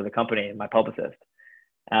PR for the company and my publicist.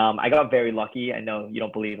 I got very lucky. I know you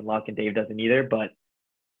don't believe in luck, and Dave doesn't either, but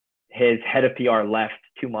his head of PR left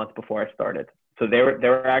 2 months before I started. So they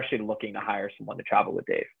were actually looking to hire someone to travel with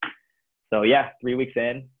Dave. So yeah, 3 weeks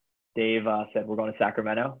in, Dave said, "We're going to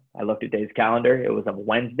Sacramento." I looked at Dave's calendar. It was a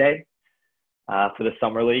Wednesday for the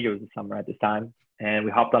summer league. It was the summer at this time. And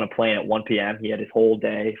we hopped on a plane at 1 p.m. He had his whole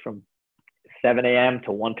day from 7 a.m.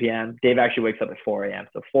 to 1 p.m. Dave actually wakes up at 4 a.m.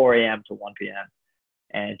 So 4 a.m. to 1 p.m.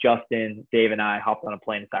 And Justin, Dave, and I hopped on a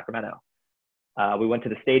plane to Sacramento. We went to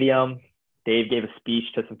the stadium. Dave gave a speech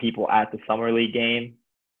to some people at the summer league game.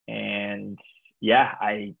 And yeah,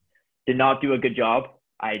 I did not do a good job.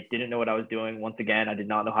 I didn't know what I was doing. Once again, I did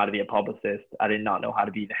not know how to be a publicist. I did not know how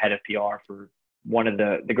to be the head of PR for one of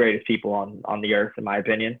the greatest people on the earth, in my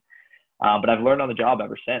opinion. But I've learned on the job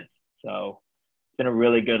ever since. So it's been a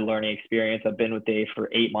really good learning experience. I've been with Dave for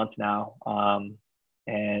 8 months now,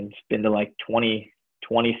 and been to like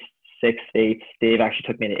 26 states. Dave actually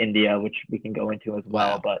took me to India, which we can go into as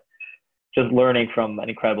well. Wow. But just learning from an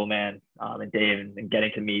incredible man, and Dave, and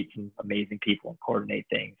getting to meet some amazing people and coordinate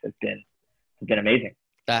things has been amazing.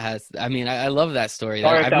 I love that story.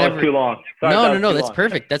 Sorry if that was too long. No, that's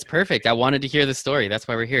perfect. That's perfect. I wanted to hear the story. That's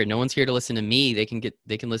why we're here. No one's here to listen to me. They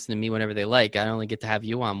can listen to me whenever they like. I only get to have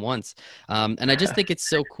you on once. And I just think it's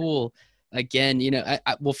so cool. Again,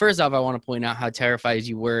 well, first off, I want to point out how terrified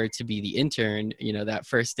you were to be the intern, that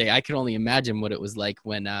first day. I could only imagine what it was like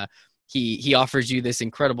when he offers you this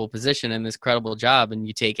incredible position and this incredible job, and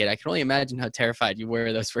you take it. I can only imagine how terrified you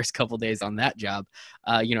were those first couple days on that job.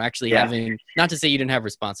 Actually having, not to say you didn't have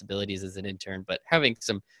responsibilities as an intern, but having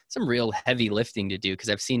some real heavy lifting to do, because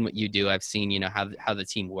I've seen what you do. I've seen, how the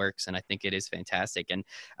team works, and I think it is fantastic. And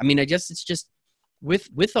I mean, I guess it's just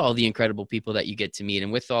with all the incredible people that you get to meet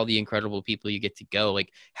and with all the incredible people you get to go,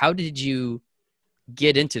 like, how did you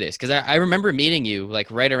get into this? Because I remember meeting you like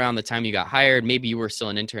right around the time you got hired. Maybe you were still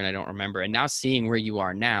an intern, I don't remember. And now seeing where you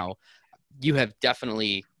are now, you have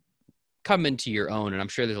definitely come into your own, and I'm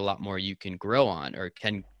sure there's a lot more you can grow on, or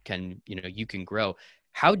you can grow.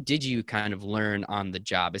 How did you kind of learn on the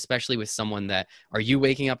job, especially with someone that, are you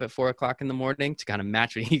waking up at 4:00 in the morning to kind of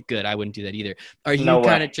match what he good? I wouldn't do that either. Are you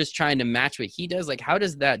kind of just trying to match what he does? Like, how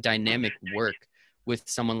does that dynamic work with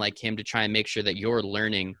someone like him to try and make sure that you're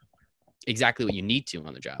learning exactly what you need to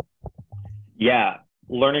on the job? Yeah.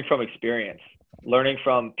 Learning from experience, learning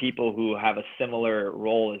from people who have a similar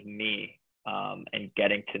role as me, and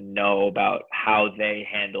getting to know about how they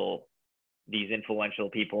handle these influential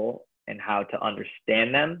people and how to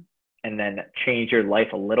understand them, and then change your life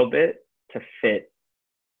a little bit to fit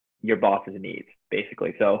your boss's needs,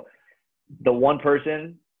 basically. So the one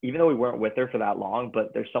person, even though we weren't with her for that long,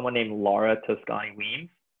 but there's someone named Laura Toscani Weems.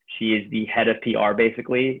 She is the head of PR,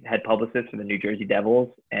 basically, head publicist for the New Jersey Devils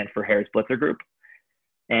and for Harris Blitzer Group.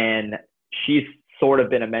 And she's sort of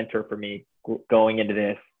been a mentor for me going into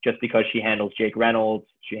this, just because she handles Jake Reynolds.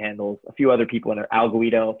 She handles a few other people in her, Al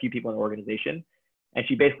Guido, a few people in the organization. And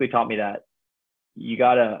she basically taught me that she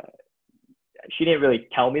didn't really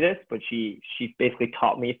tell me this, but she basically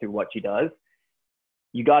taught me through what she does.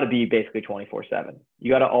 You got to be basically 24/7. You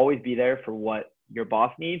got to always be there for what your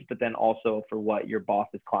boss needs, but then also for what your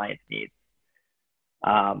boss's clients need.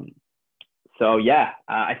 So yeah,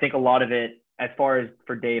 I think a lot of it, as far as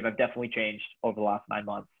for Dave, I've definitely changed over the last 9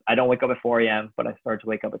 months. I don't wake up at 4 a.m., but I started to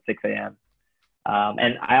wake up at 6 a.m.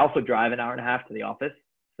 And I also drive an hour and a half to the office.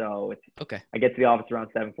 So I get to the office around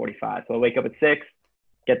 7:45. So I wake up at 6,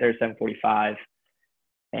 get there at 7:45.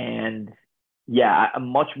 And yeah, I'm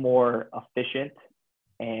much more efficient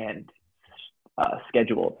and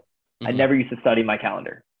scheduled. Mm-hmm. I never used to study my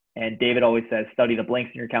calendar. And David always says, study the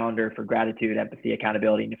blanks in your calendar for gratitude, empathy,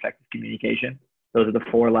 accountability, and effective communication. Those are the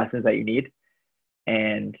 4 lessons that you need.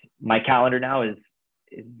 And my calendar now is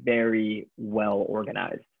very well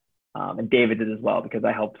organized. And David did as well, because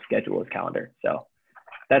I helped schedule his calendar. So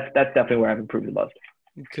that's definitely where I've improved the most.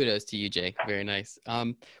 Kudos to you, Jake. Very nice.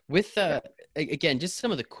 With again, just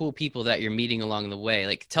some of the cool people that you're meeting along the way.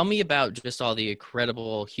 Like, tell me about just all the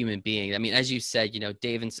incredible human beings. I mean, as you said,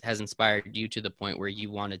 Dave has inspired you to the point where you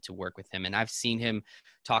wanted to work with him. And I've seen him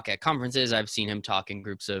talk at conferences. I've seen him talk in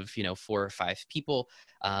groups of 4 or 5 people.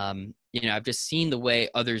 I've just seen the way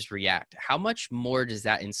others react. How much more does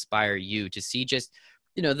that inspire you to see just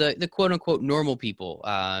the quote unquote normal people,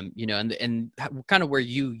 and kind of where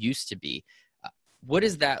you used to be? What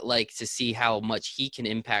is that like to see how much he can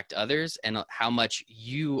impact others and how much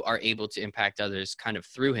you are able to impact others kind of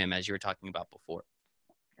through him, as you were talking about before?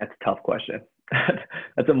 That's a tough question.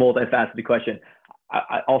 That's a multifaceted question.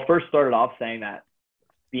 I'll first start it off saying that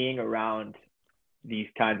being around these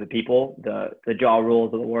kinds of people, the Ja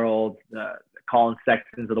Rules of the world, the Colin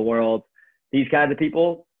Sextons of the world, these kinds of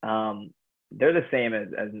people, they're the same as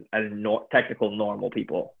technical normal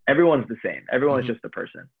people. Everyone's the same. Everyone's just a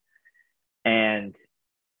person. And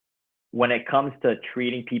when it comes to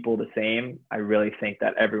treating people the same, I really think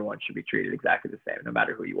that everyone should be treated exactly the same, no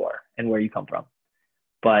matter who you are and where you come from.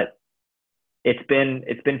 But it's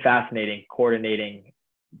been fascinating coordinating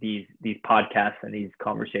these podcasts and these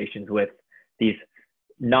conversations with these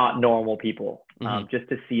not normal people, just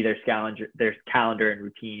to see their calendar and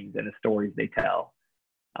routines and the stories they tell.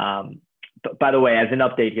 But by the way, as an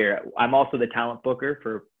update here, I'm also the talent booker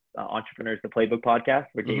for Entrepreneurs, the Playbook podcast,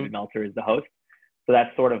 where David Meltzer is the host. So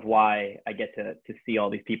that's sort of why I get to see all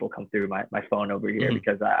these people come through my phone over here,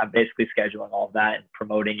 because I'm basically scheduling all of that and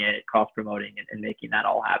promoting it, cross-promoting it, and making that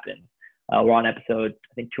all happen. We're on episode,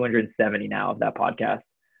 I think, 270 now of that podcast.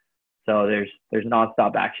 So there's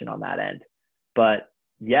nonstop action on that end. But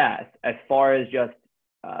yeah, as far as just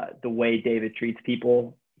the way David treats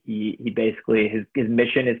people, he basically, his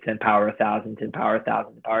mission is to empower 1,000, to empower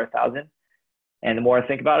 1,000, to empower 1,000. And the more I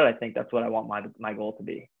think about it, I think that's what I want my goal to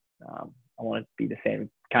be. I want to be the same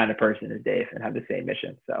kind of person as Dave and have the same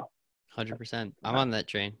mission. So 100%. I'm on that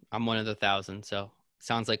train. I'm one of the 1,000. So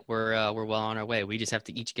Sounds like we're well on our way. We just have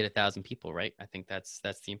to each get 1,000 people, right? I think that's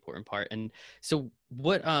the important part. And so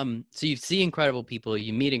so you see incredible people,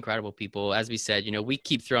 you meet incredible people. As we said, we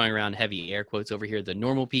keep throwing around heavy air quotes over here, the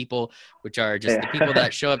normal people, which are just the people Yeah.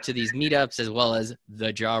 that show up to these meetups, as well as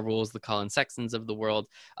the Ja Rules, the Colin Sextons of the world.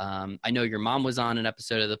 I know your mom was on an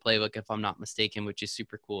episode of the Playbook, if I'm not mistaken, which is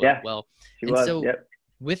super cool as Yeah, well. she And was. so Yep.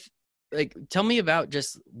 with tell me about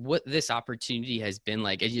just what this opportunity has been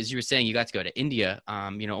like. As you were saying, you got to go to India,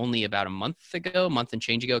 only about a month and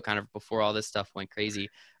change ago, kind of before all this stuff went crazy.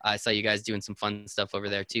 I saw you guys doing some fun stuff over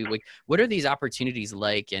there too. Like, what are these opportunities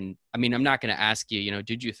like? And I mean, I'm not going to ask you,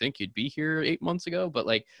 did you think you'd be here 8 months ago? But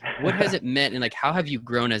like, what has it meant? And like, how have you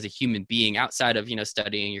grown as a human being outside of,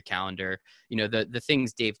 studying your calendar, the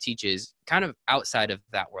things Dave teaches kind of outside of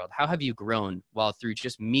that world? How have you grown while through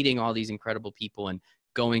just meeting all these incredible people and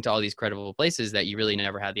going to all these credible places that you really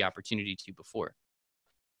never had the opportunity to before?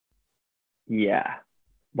 Yeah.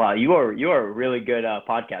 Wow, you are a really good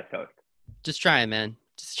podcast host. Just trying, man.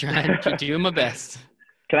 Just trying to do my best.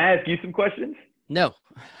 Can I ask you some questions? No.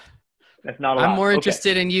 That's not a I'm lot. more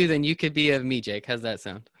interested in you than you could be of me, Jake. How's that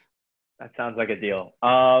sound? That sounds like a deal.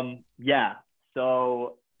 Yeah.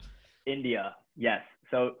 So India, yes.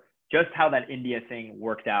 So just how that India thing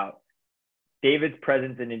worked out. David's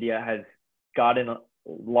presence in India has gotten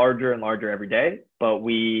larger and larger every day, but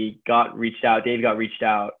Dave got reached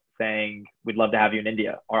out saying, we'd love to have you in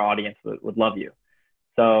India. Our audience would love you.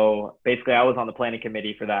 So basically I was on the planning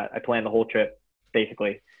committee for that. I planned the whole trip,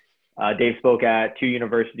 basically. Dave spoke at 2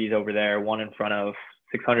 universities over there, one in front of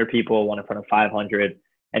 600 people, one in front of 500.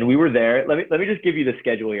 And we were there. Let me just give you the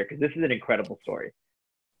schedule here, because this is an incredible story.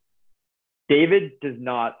 David does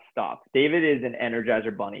not stop. David is an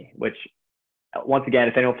Energizer bunny, which once again,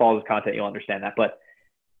 if anyone follows content, you'll understand that. But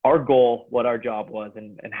our goal, what our job was,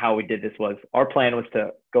 and how we did this was, our plan was to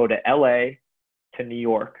go to LA to New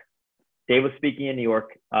York. Dave was speaking in New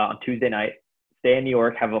York on Tuesday night, stay in New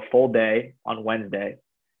York, have a full day on Wednesday,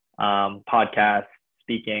 podcast,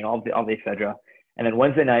 speaking, all the et cetera. And then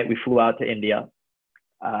Wednesday night, we flew out to India.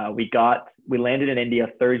 We landed in India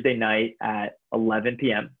Thursday night at 11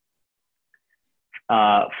 p.m.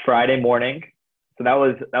 Friday morning. So that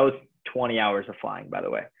was 20 hours of flying, by the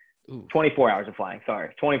way. Ooh. 24 hours of flying.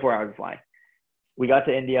 Sorry, 24 hours of flying. We got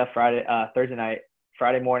to India Thursday night.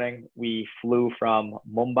 Friday morning, we flew from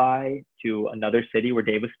Mumbai to another city where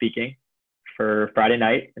Dave was speaking for Friday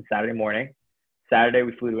night and Saturday morning. Saturday,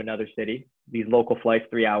 we flew to another city. These local flights,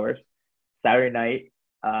 3 hours. Saturday night,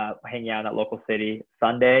 hanging out in that local city.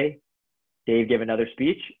 Sunday, Dave gave another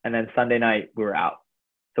speech. And then Sunday night, we were out.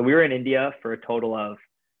 So we were in India for a total of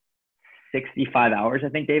 65 hours, I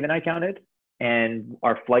think Dave and I counted. And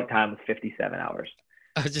our flight time was 57 hours.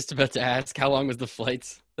 I was just about to ask, how long was the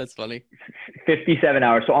flights? That's funny. 57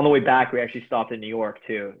 hours. So on the way back, we actually stopped in New York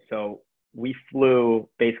too. So we flew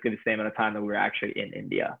basically the same amount of time that we were actually in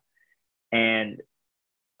India. And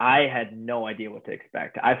I had no idea what to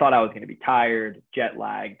expect. I thought I was going to be tired, jet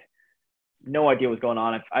lagged, no idea what's going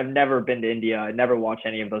on. I've never been to India. I never watched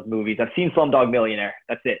any of those movies. I've seen Slumdog Millionaire.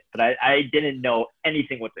 That's it. But I didn't know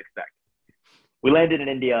anything what to expect. We landed in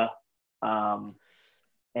India.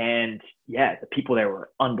 And yeah, the people there were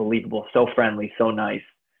unbelievable, so friendly, so nice.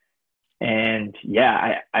 And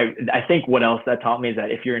yeah, I think what else that taught me is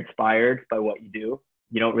that if you're inspired by what you do,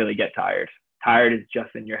 you don't really get tired. Tired is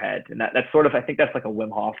just in your head. And that's sort of, I think that's like a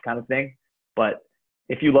Wim Hof kind of thing. But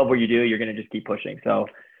if you love what you do, you're going to just keep pushing. So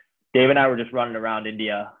Dave and I were just running around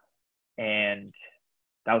India, and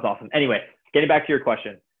that was awesome. Anyway, getting back to your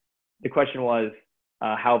question. The question was,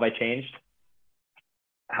 how have I changed?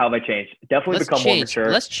 How have I changed? Definitely become more mature.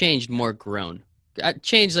 Less changed, more grown.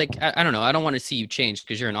 Change, like, I don't know. I don't want to see you change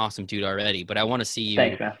because you're an awesome dude already, but I want to see you,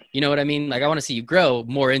 Thanks, man. You know what I mean? Like, I want to see you grow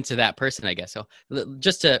more into that person, I guess. So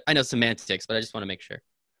I know semantics, but I just want to make sure.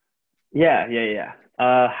 Yeah.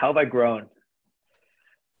 How have I grown?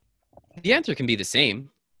 The answer can be the same,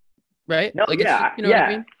 right? No, like, yeah. You know what I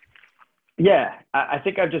mean? Yeah. I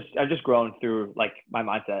think I've just grown through like my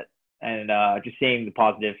mindset and just seeing the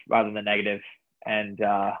positive rather than the negative, and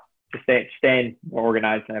just staying more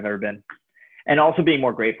organized than I've ever been. And also being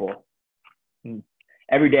more grateful.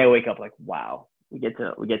 Every day I wake up like, wow, we get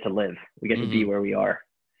to live. We get to be where we are.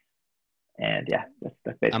 And yeah, that's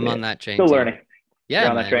basically I'm on it. that train. Still learning.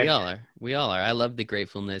 Yeah, man, we all are. I love the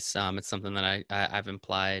gratefulness. It's something that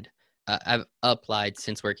I've applied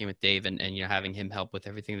since working with Dave and having him help with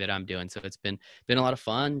everything that I'm doing. So it's been a lot of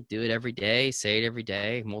fun. Do it every day, say it every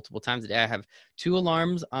day, multiple times a day. I have 2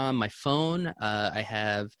 alarms on my phone. I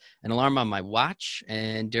have an alarm on my watch,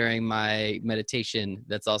 and during my meditation,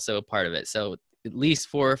 that's also a part of it. So at least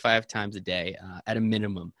 4 or 5 times a day at a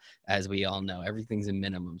minimum, as we all know. Everything's in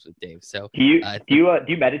minimums with Dave. So do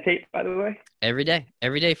you meditate, by the way? every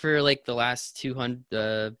day for like the last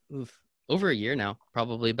 200, over a year now,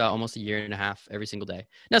 probably about almost a year and a half every single day.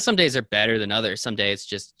 Now, some days are better than others. Some days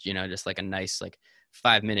just, just like a nice, like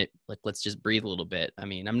 5 minute, like, let's just breathe a little bit. I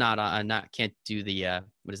mean, can't do the,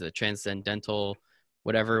 what is it? Transcendental,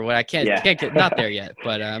 whatever, I can't Yeah. get, not there yet,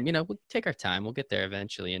 but, we'll take our time. We'll get there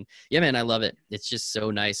eventually. And yeah, man, I love it. It's just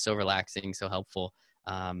so nice, so relaxing, so helpful.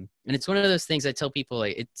 And it's one of those things I tell people,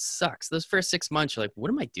 like, it sucks. Those first 6 months, you're like, what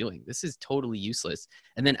am I doing? This is totally useless.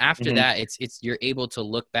 And then after that, you're able to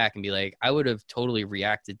look back and be like, I would have totally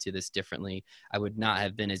reacted to this differently. I would not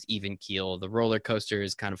have been as even keel. The roller coaster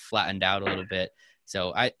is kind of flattened out a little bit.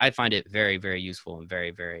 So I find it very, very useful and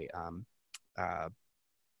very, very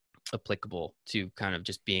applicable to kind of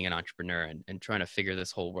just being an entrepreneur and trying to figure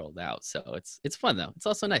this whole world out. So it's fun though. It's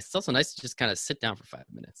also nice. It's also nice to just kind of sit down for 5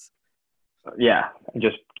 minutes. Yeah, and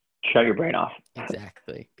just shut your brain off.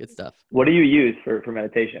 Exactly. Good stuff. What do you use for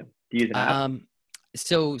meditation? Do you use an app?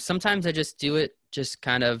 So sometimes I just do it, just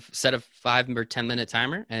kind of set a 5 or 10 minute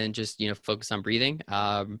timer and just, focus on breathing.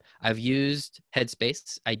 I've used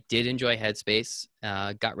Headspace. I did enjoy Headspace.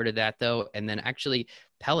 Got rid of that though. And then actually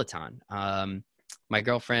Peloton. My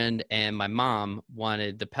girlfriend and my mom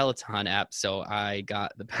wanted the Peloton app, so I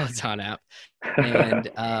got the Peloton app. And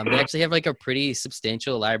they actually have like a pretty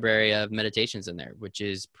substantial library of meditations in there, which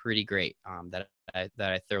is pretty great. That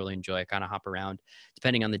I thoroughly enjoy. I kind of hop around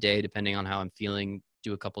depending on the day, depending on how I'm feeling,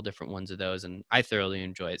 do a couple different ones of those, and I thoroughly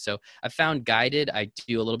enjoy it. So I found guided. I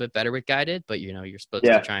do a little bit better with guided, but you're supposed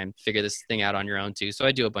to try and figure this thing out on your own too. So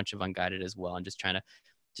I do a bunch of unguided as well, and just trying to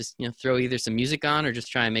throw either some music on or just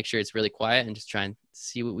try and make sure it's really quiet and just try and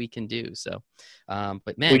see what we can do. So,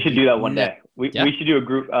 but man, we should do that one day. We should do a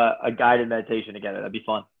group, a guided meditation together. That'd be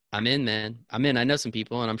fun. I'm in, man. I'm in. I know some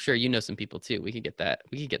people, and I'm sure you know some people too. We could get that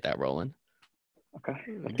rolling. Okay.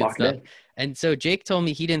 Good stuff. And so Jake told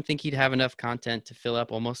me he didn't think he'd have enough content to fill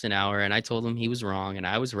up almost an hour, and I told him he was wrong, and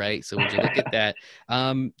I was right. So would you look at that?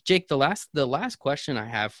 Jake, the last question I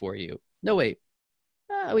have for you. No, wait.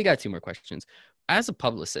 We got 2 more questions. As a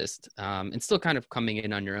publicist, and still kind of coming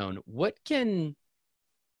in on your own, what can,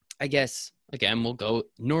 I guess, again, we'll go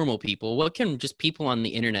normal people, what can just people on the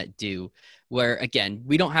internet do where, again,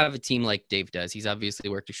 we don't have a team like Dave does. He's obviously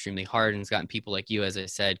worked extremely hard and has gotten people like you, as I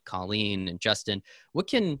said, Colleen and Justin. What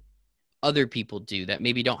can other people do that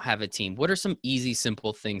maybe don't have a team? What are some easy,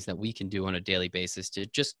 simple things that we can do on a daily basis to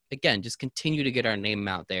just continue to get our name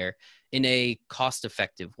out there in a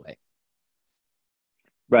cost-effective way?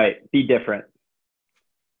 Right. Be different.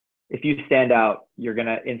 If you stand out, you're going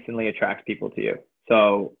to instantly attract people to you.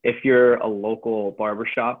 So if you're a local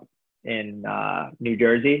barbershop in New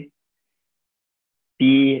Jersey,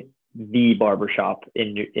 be the barbershop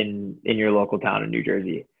in your local town in New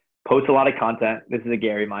Jersey. Post a lot of content. This is a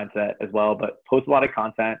Gary mindset as well, but post a lot of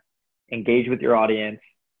content, engage with your audience,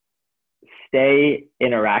 stay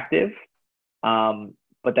interactive.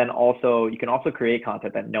 But then also, you can also create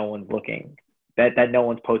content that no one's looking, that no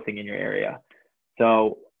one's posting in your area.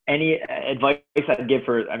 So any advice I'd give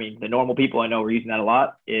the normal people, I know we're using that a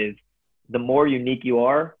lot, is the more unique you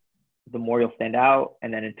are, the more you'll stand out.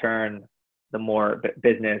 And then in turn, the more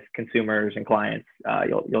business, consumers, and clients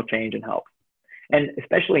you'll change and help. And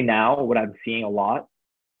especially now, what I'm seeing a lot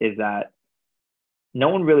is that no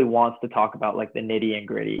one really wants to talk about like the nitty and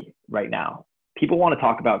gritty right now. People want to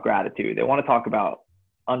talk about gratitude. They want to talk about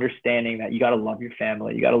understanding that you got to love your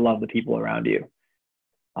family. You got to love the people around you.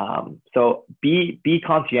 So be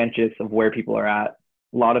conscientious of where people are at.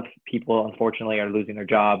 A lot of people, unfortunately, are losing their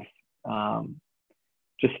jobs.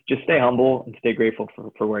 Just stay humble and stay grateful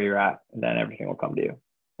for where you're at, and then everything will come to you.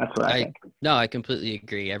 That's what I think. No, I completely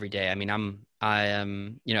agree every day. I mean, I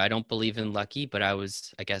am, I don't believe in lucky, but I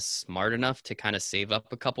was, I guess, smart enough to kind of save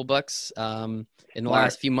up a couple bucks in the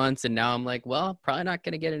last few months. And now I'm like, well, probably not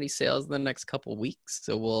going to get any sales in the next couple of weeks.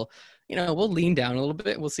 So we'll lean down a little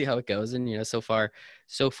bit. We'll see how it goes. And, so far,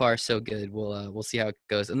 so good. We'll see how it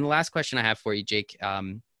goes. And the last question I have for you, Jake,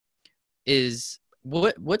 is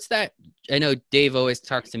what's that? I know Dave always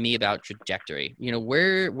talks to me about trajectory.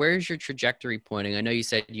 Where's your trajectory pointing? I know you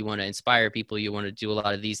said you want to inspire people, you want to do a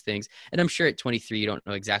lot of these things, and I'm sure at 23 you don't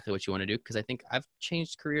know exactly what you want to do, because I think I've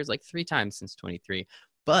changed careers like 3 times since 23.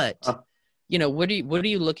 But what are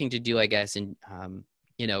you looking to do, I guess, in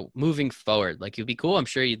moving forward? Like, it'd be cool. I'm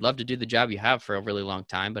sure you'd love to do the job you have for a really long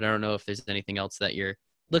time, but I don't know if there's anything else that you're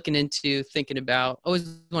looking into, thinking about.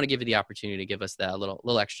 Always want to give you the opportunity to give us that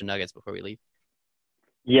little extra nuggets before we leave.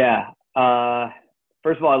 Yeah.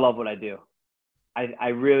 First of all, I love what I do. I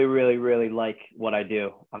really, really, really like what I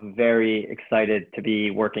do. I'm very excited to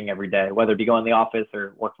be working every day, whether it be going to the office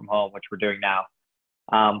or work from home, which we're doing now.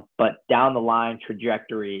 But down the line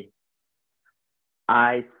trajectory,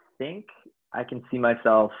 I think I can see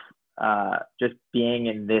myself just being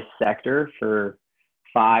in this sector for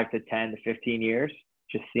 5 to 10 to 15 years,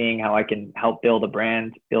 just seeing how I can help build a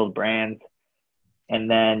brand, build brands.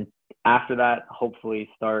 And then after that, hopefully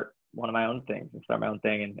start one of my own things and start my own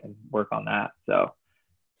thing and work on that. So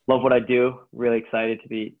love what I do. Really excited to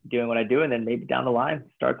be doing what I do. And then maybe down the line,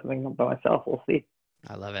 start something by myself. We'll see.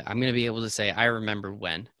 I love it. I'm going to be able to say, I remember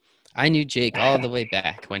when. I knew Jake all the way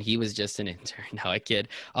back when he was just an intern. No, I kid.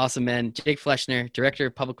 Awesome, man. Jake Fleshner, Director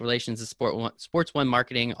of Public Relations at Sports One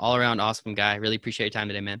Marketing, all around awesome guy. Really appreciate your time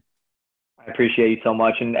today, man. I appreciate you so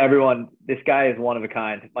much. And everyone, this guy is one of a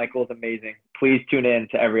kind. Michael's amazing. Please tune in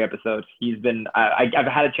to every episode. He's been, I've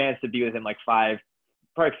had a chance to be with him like probably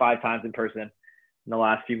five times in person in the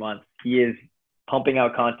last few months. He is pumping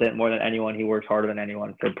out content more than anyone. He works harder than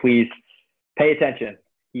anyone. So please pay attention.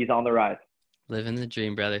 He's on the rise. Living the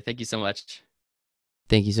dream, brother. Thank you so much.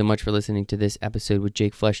 Thank you so much for listening to this episode with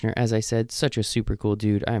Jake Fleshner. As I said, such a super cool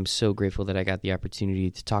dude. I am so grateful that I got the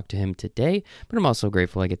opportunity to talk to him today, but I'm also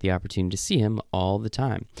grateful I get the opportunity to see him all the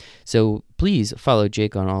time. So please follow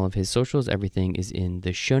Jake on all of his socials. Everything is in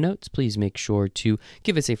the show notes. Please make sure to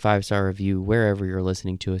give us a 5-star review wherever you're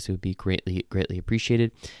listening to us. It would be greatly, greatly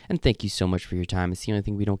appreciated. And thank you so much for your time. It's the only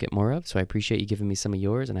thing we don't get more of, so I appreciate you giving me some of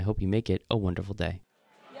yours, and I hope you make it a wonderful day.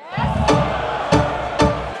 Yes.